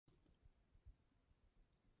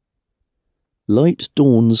Light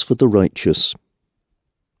dawns for the righteous.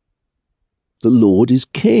 The Lord is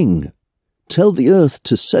King. Tell the earth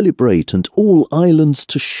to celebrate and all islands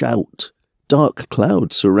to shout. Dark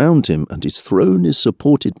clouds surround him, and his throne is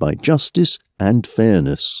supported by justice and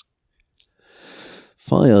fairness.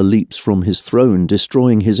 Fire leaps from his throne,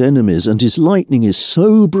 destroying his enemies, and his lightning is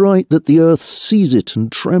so bright that the earth sees it and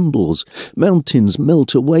trembles. Mountains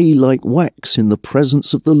melt away like wax in the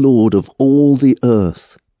presence of the Lord of all the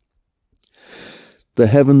earth. The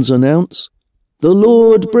heavens announce, "The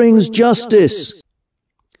Lord brings justice."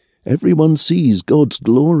 Everyone sees God's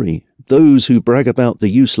glory. Those who brag about the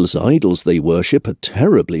useless idols they worship are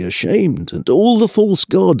terribly ashamed, and all the false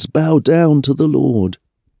gods bow down to the Lord.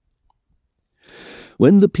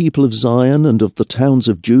 When the people of Zion and of the towns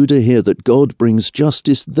of Judah hear that God brings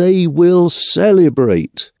justice, they will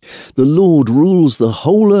celebrate. The Lord rules the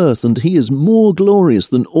whole earth, and he is more glorious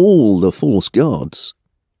than all the false gods.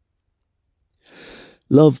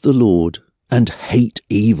 Love the Lord and hate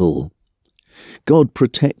evil. God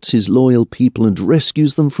protects his loyal people and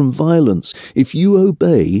rescues them from violence. If you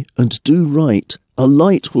obey and do right, a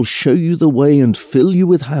light will show you the way and fill you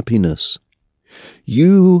with happiness.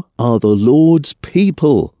 You are the Lord's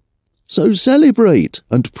people, so celebrate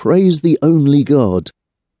and praise the only God.